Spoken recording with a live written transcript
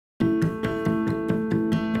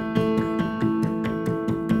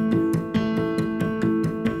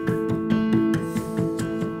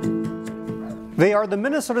They are the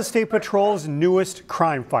Minnesota State Patrol's newest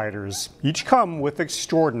crime fighters. Each come with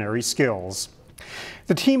extraordinary skills.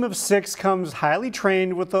 The team of 6 comes highly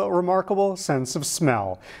trained with a remarkable sense of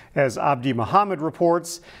smell. As Abdi Muhammad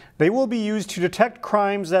reports, they will be used to detect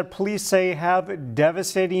crimes that police say have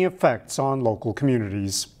devastating effects on local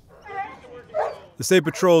communities. The State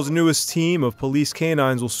Patrol's newest team of police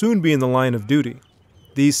canines will soon be in the line of duty.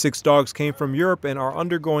 These 6 dogs came from Europe and are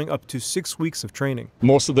undergoing up to 6 weeks of training.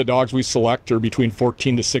 Most of the dogs we select are between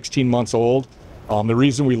 14 to 16 months old. The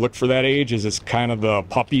reason we look for that age is it's kind of the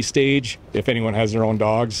puppy stage, if anyone has their own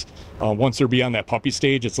dogs. Once they're beyond that puppy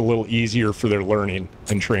stage, it's a little easier for their learning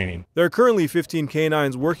and training. There are currently 15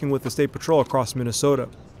 canines working with the State Patrol across Minnesota.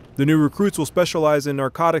 The new recruits will specialize in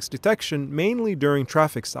narcotics detection mainly during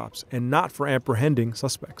traffic stops and not for apprehending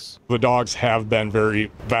suspects. The dogs have been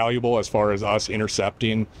very valuable as far as us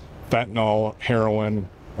intercepting fentanyl, heroin,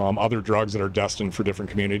 other drugs that are destined for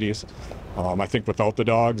different communities. I think without the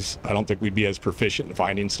dogs, I don't think we'd be as proficient in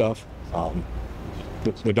finding stuff.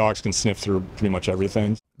 The dogs can sniff through pretty much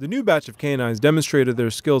everything. The new batch of canines demonstrated their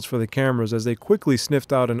skills for the cameras as they quickly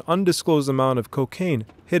sniffed out an undisclosed amount of cocaine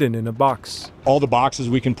hidden in a box. All the boxes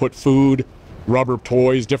we can put food, rubber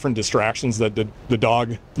toys, different distractions that the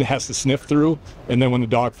dog has to sniff through. And then when the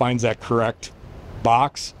dog finds that correct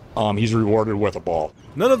box, he's rewarded with a ball.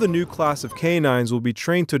 None of the new class of canines will be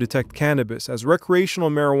trained to detect cannabis, as recreational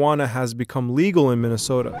marijuana has become legal in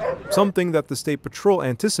Minnesota, something that the State Patrol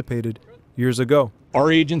anticipated years ago. Our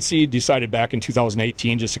agency decided back in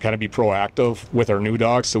 2018 just to kind of be proactive with our new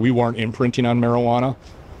dogs, so we weren't imprinting on marijuana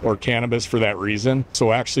or cannabis for that reason.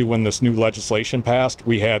 So actually when this new legislation passed,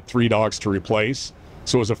 we had 3 dogs to replace.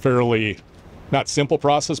 So it was a fairly, not simple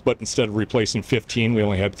process, but instead of replacing 15, we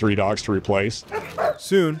only had 3 dogs to replace.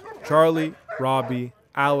 Soon, Charlie, Robbie,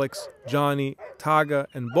 Alex, Johnny, Taga,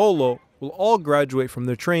 and Bolo will all graduate from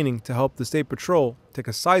their training to help the State Patrol take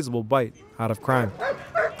a sizable bite out of crime.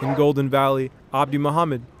 In Golden Valley, Abdi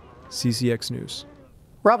Muhammad, CCX News.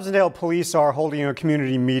 Robbinsdale police are holding a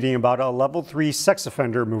community meeting about a level 3 sex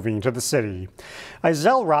offender moving to the city.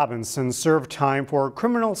 Isel Robinson served time for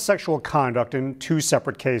criminal sexual conduct in 2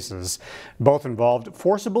 separate cases. Both involved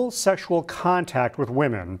forcible sexual contact with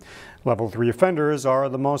women. Level 3 offenders are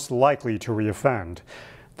the most likely to reoffend.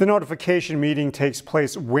 The notification meeting takes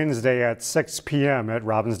place Wednesday at 6 p.m. at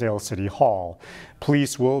Robbinsdale City Hall.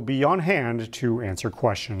 Police will be on hand to answer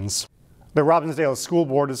questions. The Robbinsdale School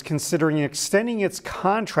Board is considering extending its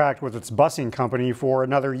contract with its busing company for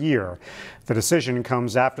another year. The decision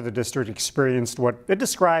comes after the district experienced what it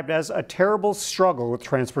described as a terrible struggle with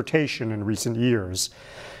transportation in recent years.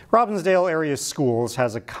 Robbinsdale Area Schools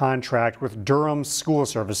has a contract with Durham School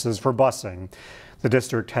Services for busing. The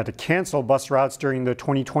district had to cancel bus routes during the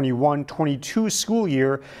 2021-22 school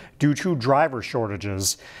year due to driver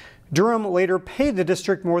shortages. Durham later paid the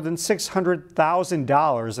district more than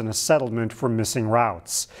 $600,000 in a settlement for missing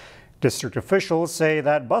routes. District officials say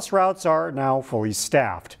that bus routes are now fully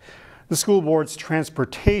staffed. The school board's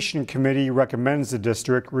transportation committee recommends the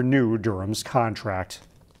district renew Durham's contract.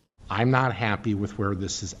 I'm not happy with where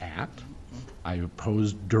this is at. I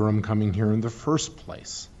opposed Durham coming here in the first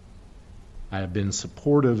place. I have been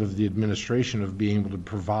supportive of the administration of being able to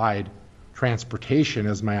provide transportation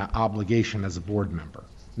as my obligation as a board member,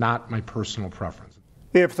 not my personal preference.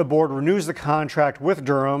 If the board renews the contract with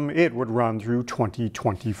Durham, it would run through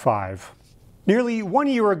 2025. Nearly 1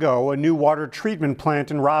 year ago, a new water treatment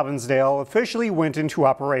plant in Robbinsdale officially went into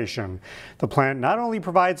operation. The plant not only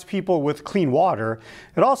provides people with clean water,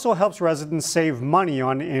 it also helps residents save money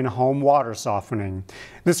on in-home water softening.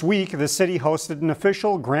 This week, the city hosted an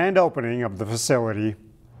official grand opening of the facility.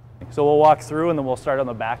 So we'll walk through and then we'll start on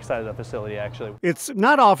the back side of the facility, actually. It's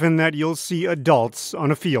not often that you'll see adults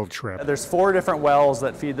on a field trip. There's 4 different wells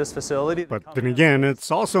that feed this facility. But then again,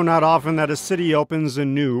 it's also not often that a city opens a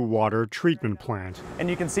new water treatment plant. And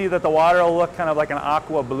you can see that the water will look kind of like an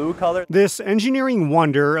aqua blue color. This engineering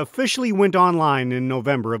wonder officially went online in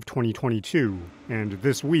November of 2022. And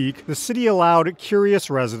this week, the city allowed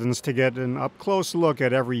curious residents to get an up-close look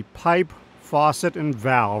at every pipe, faucet, and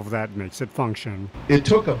valve that makes it function. It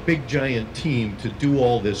took a big giant team to do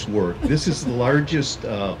all this work. This is the largest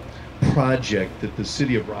project that the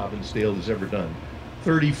city of Robbinsdale has ever done.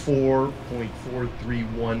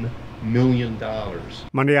 $34.431 million.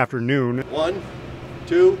 Monday afternoon, 1,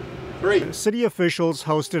 2, 3. City officials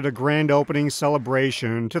hosted a grand opening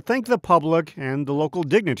celebration to thank the public and the local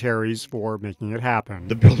dignitaries for making it happen.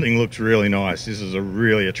 The building looks really nice. This is a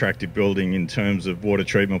really attractive building in terms of water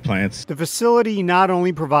treatment plants. The facility not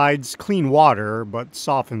only provides clean water, but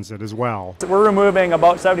softens it as well. We're removing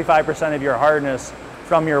about 75% of your hardness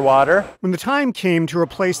from your water. When the time came to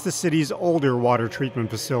replace the city's older water treatment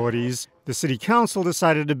facilities, the city council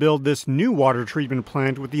decided to build this new water treatment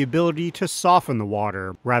plant with the ability to soften the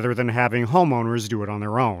water, rather than having homeowners do it on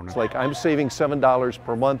their own. It's like I'm saving $7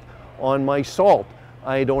 per month on my salt.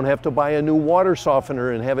 I don't have to buy a new water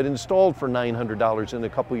softener and have it installed for $900 in a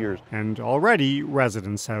couple years. And already,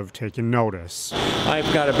 residents have taken notice.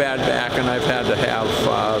 I've got a bad back and I've had to have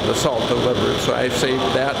the salt delivered, so I've saved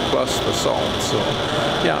that plus the salt. So,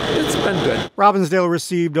 yeah, it's been good. Robbinsdale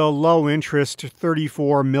received a low-interest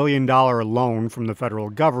 $34 million loan from the federal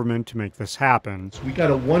government to make this happen. We got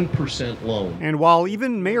a 1% loan. And while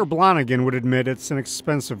even Mayor Blonigan would admit it's an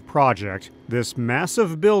expensive project, this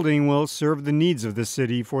massive building will serve the needs of the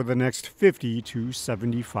city for the next 50 to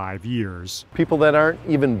 75 years. People that aren't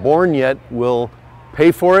even born yet will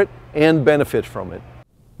pay for it and benefit from it.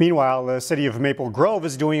 Meanwhile, the city of Maple Grove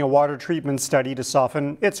is doing a water treatment study to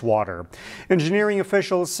soften its water. Engineering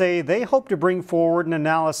officials say they hope to bring forward an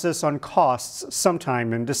analysis on costs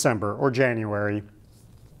sometime in December or January.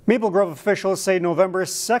 Maple Grove officials say November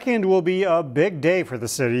 2nd will be a big day for the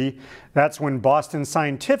city. That's when Boston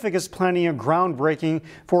Scientific is planning a groundbreaking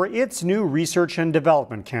for its new research and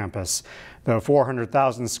development campus. The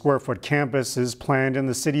 400,000 square foot campus is planned in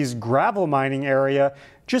the city's gravel mining area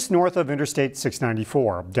just north of Interstate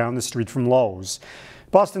 694, down the street from Lowe's.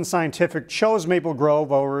 Boston Scientific chose Maple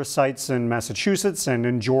Grove over sites in Massachusetts and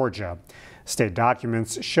in Georgia. State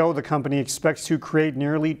documents show the company expects to create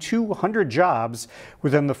nearly 200 jobs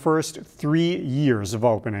within the first 3 years of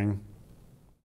opening.